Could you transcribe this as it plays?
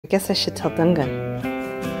I guess I should tell Dungan.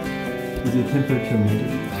 Is it temperature measured?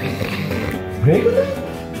 Regular?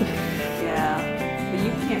 Yeah, but you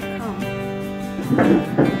can't come.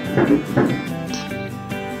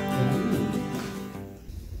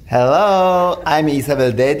 Hello, I'm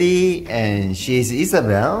Isabelle Daddy and she's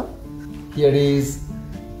Isabelle. Here is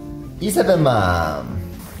Isabelle mom.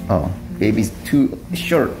 Oh, baby's too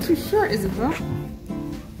short. Too short, Isabelle.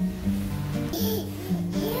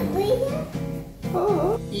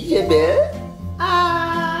 Oh, Isabelle.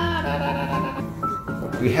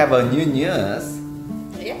 We have a new news.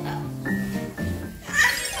 Yeah.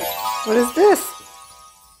 What is this?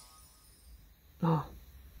 Oh,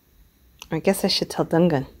 I guess I should tell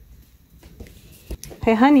Dungan.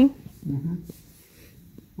 Hey, honey.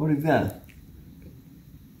 What is that?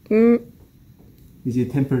 Mm. Is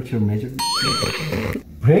it temperature measured?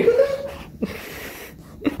 Regular?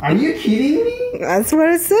 Are you kidding me? That's what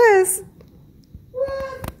it says.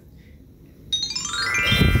 What?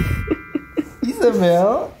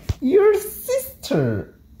 Isabelle, your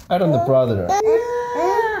sister. I don't know, brother.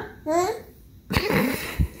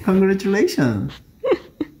 Congratulations.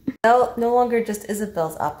 No longer just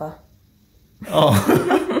Isabelle's Appa. Oh.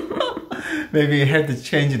 Maybe you had to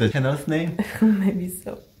change the channel's name? Maybe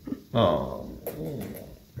so. Oh.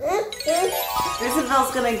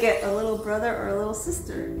 Isabelle's gonna get a little brother or a little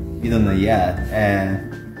sister. You don't know yet.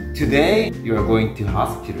 And today you are going to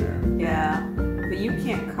hospital. Yeah, but you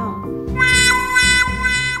can't come.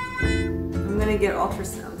 I'm gonna get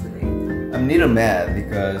ultrasound today. I'm a little mad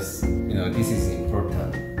because, you know, this is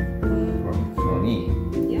important for me.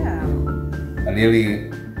 Yeah. I'm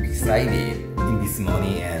really excited in this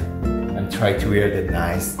morning and I'm trying to wear the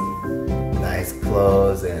nice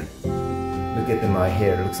clothes and look at my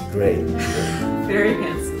hair, looks great. Very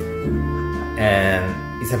handsome. And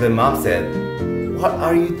Isabelle's mom said, what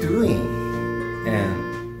are you doing?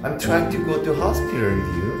 And I'm trying to go to hospital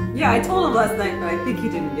with you. Yeah, I told him last night, but I think he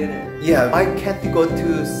didn't get it. Yeah, I can't go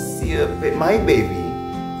to see my baby.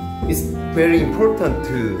 It's very important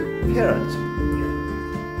to parents.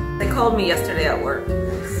 They called me yesterday at work.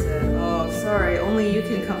 They said, oh, sorry, only you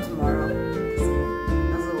can come tomorrow. So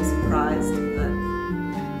I was a little surprised, but,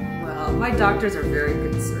 well, my doctors are very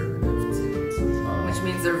conservative too, which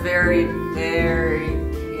means they're very, very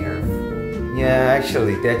careful. Yeah,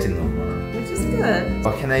 actually, that's normal. Which is good.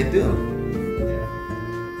 What can I do? Yeah.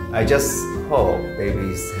 I just hope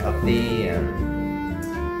baby is healthy and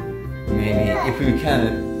maybe if you can,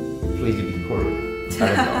 please record. I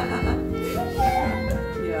don't know.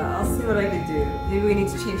 Yeah, I'll see what I can do. Maybe we need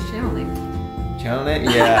to change channel name. Channel name?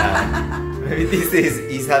 Yeah. Maybe this is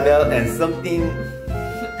Isabelle and something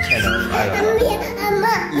channel. I don't know.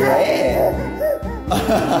 Yeah.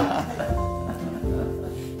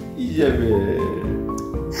 Isabelle.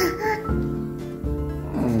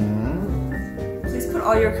 Please put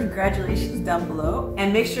all your congratulations down below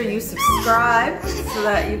and make sure you subscribe so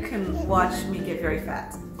that you can watch me get very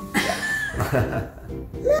fat.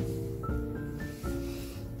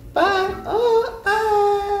 Bye. Oh,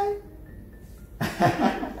 bye.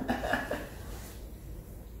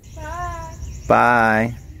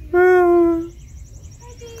 Bye.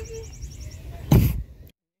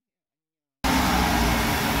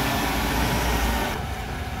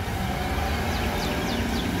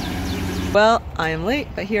 Well, I am late,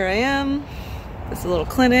 but here I am. It's a little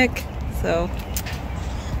clinic, so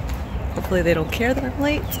hopefully they don't care that I'm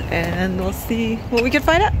late, and we'll see what we can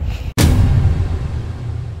find out.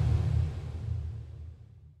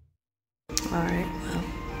 Alright, well,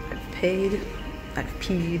 I've paid, I've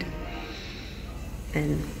peed,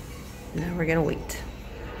 and now we're gonna wait.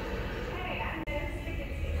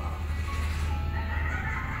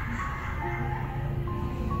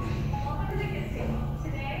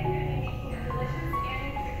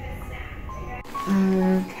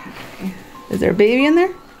 Okay. Is there a baby in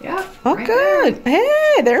there? Yeah. Oh, right good. there.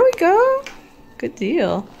 Hey, there we go. Good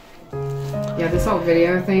deal. Yeah, this whole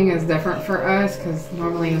video thing is different for us because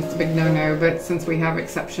normally it's a big no-no, but since we have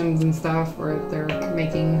exceptions and stuff where they're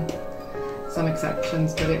making some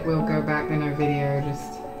exceptions, but it will go back in our video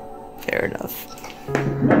just... Fair enough.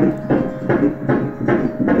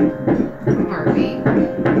 Heartbeat.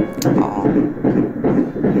 Aw.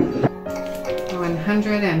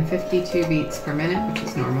 152 beats per minute, which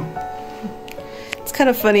is normal. It's kind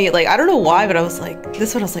of funny, like, I don't know why, but I was like,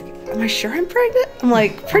 this one I was like, am I sure I'm pregnant? I'm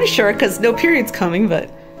like, pretty sure, because no period's coming, but,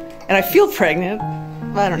 and I feel pregnant,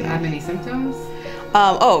 but I don't Do you know. have any symptoms?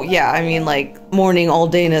 Oh, yeah, I mean, like, morning all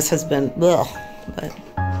dayness has been, ugh, but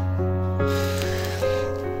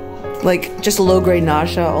like just low-grade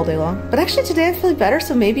nausea all day long. But actually today I feel better,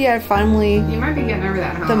 so maybe I finally... You might be getting over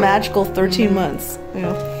that, huh? The magical 13 months.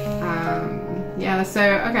 Yeah. Yeah, so,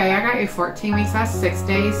 okay, I got you 14 weeks. That's 6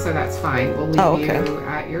 days, so that's fine. We'll leave you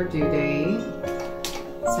at your due date.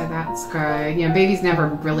 So that's good. You know, babies never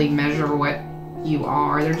really measure what you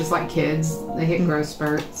are. They're just like kids. They hit growth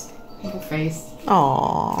spurts. Little face.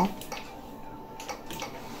 Aww.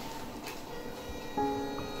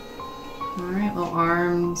 Alright, little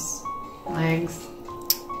arms, legs.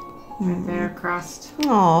 Right there, crossed.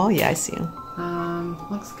 Oh, yeah, I see him.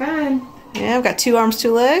 Looks good. Yeah, I've got 2 arms,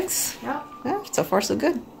 2 legs. Yep. Yeah, so far so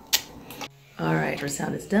good. All right,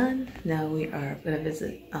 ultrasound is done. Now we are going to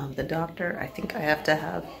visit the doctor. I think I have to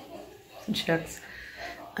have some checks.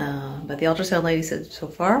 But the ultrasound lady said so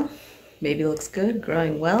far, baby looks good,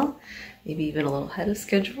 growing well, maybe even a little ahead of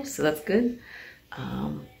schedule, so that's good.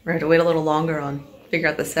 We're going to wait a little longer on figure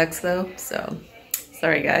out the sex though, so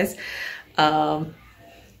sorry guys.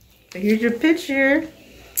 Here's your picture.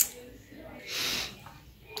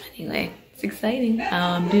 Anyway, it's exciting.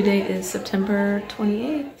 Due date is September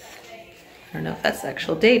 28th. I don't know if that's the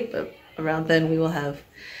actual date, but around then we will have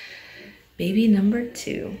baby number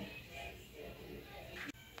 2.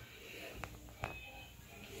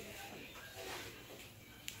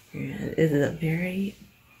 It is a very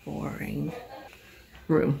boring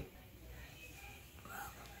room.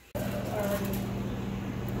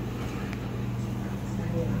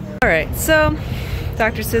 All right, so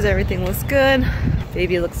doctor says everything looks good,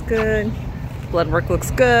 baby looks good, blood work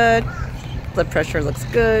looks good, blood pressure looks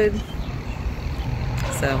good.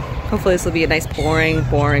 So hopefully this will be a nice boring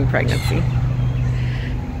pregnancy.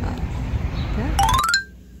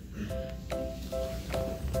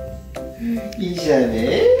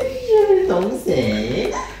 Isabelle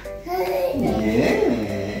동생. Yeah.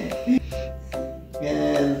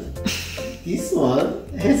 And this one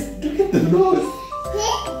has, look at the nose.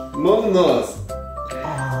 Long nose.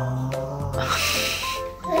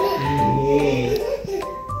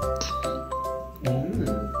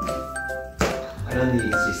 I don't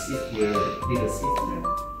need to see your little sister.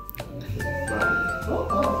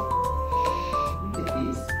 Look at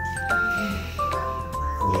this.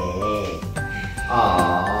 Yeah.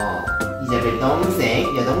 이사벨 동생,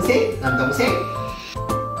 여동생, 남동생.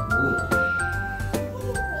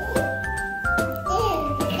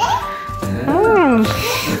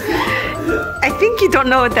 I think you don't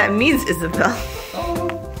know what that means, Isabelle.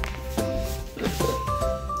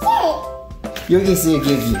 여기 있어,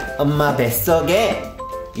 여기. 엄마 뱃속에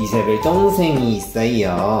이사벨 동생이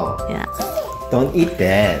있어요. Yeah. Don't eat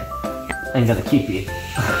that. I'm gonna keep it.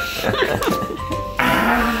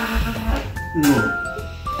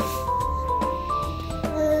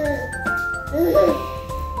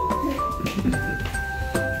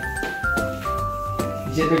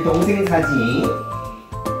 이사벨 동생 사진.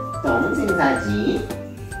 동생 사진.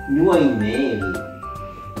 누워있네.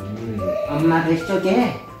 엄마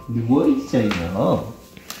뱃속에 누워있어요.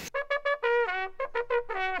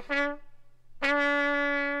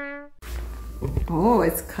 Oh,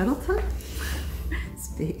 it's cuddle time? It's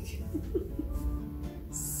big.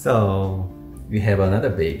 So, we have another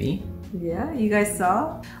baby. Yeah, you guys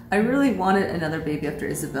saw? I really wanted another baby after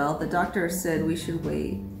Isabelle. The doctor said we should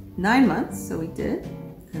wait 9 months, so we did.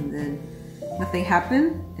 And then nothing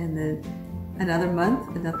happened. And then another month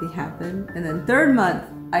and nothing happened. And then 3rd month,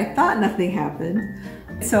 I thought nothing happened.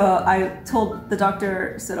 So I told the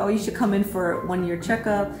doctor, said, oh, you should come in for a 1-year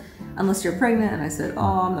checkup unless you're pregnant. And I said,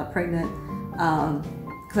 oh, I'm not pregnant.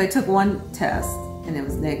 Because I took 1 test and it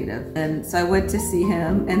was negative. And so I went to see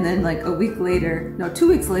him, and then like a week later, no, 2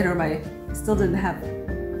 weeks later, I still didn't have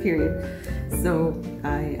period. So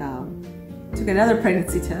I took another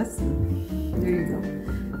pregnancy test, and there you go.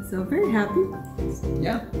 So very happy.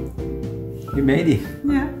 Yeah. You made it.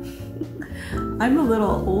 Yeah. I'm a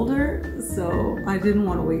little older, so I didn't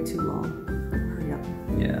want to wait too long. Hurry up.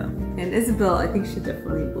 Yeah. And Isabelle, I think she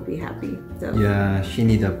definitely will be happy. So. Yeah, she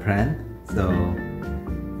need a friend, so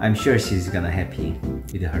I'm sure she's gonna happy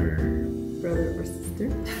with her Brother or sister?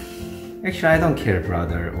 Actually, I don't care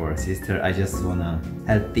brother or sister. I just want a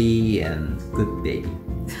healthy and good baby.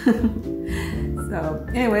 So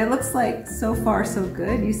anyway, it looks like so far so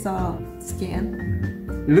good. You saw scan.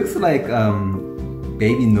 It looks like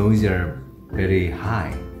baby nose are very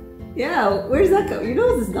high. Yeah, where's that go? Your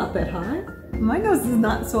nose is not that high. My nose is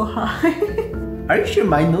not so high. Are you sure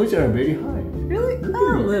my nose are very high? Really?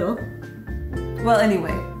 Oh, a little. Well,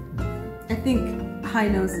 anyway, I think high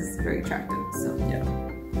nose is very attractive. So yeah,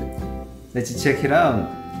 let's check it out.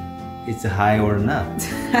 it's high or not.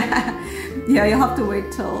 Yeah, you'll have to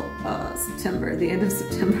wait till September, the end of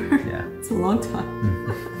September. Yeah. It's a long time.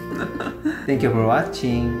 Thank you for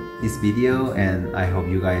watching this video, and I hope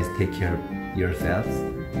you guys take care of yourselves.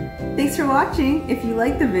 Thanks for watching. If you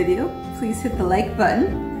like the video, please hit the like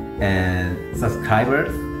button. And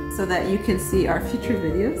subscribers. So that you can see our future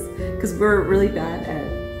videos, because we're really bad at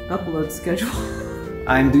upload schedule.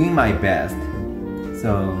 I'm doing my best.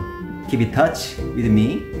 So keep in touch with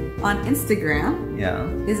me. On Instagram. Yeah.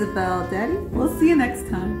 Isabelle Daddy. We'll see you next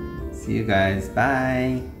time. See you guys.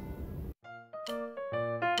 Bye.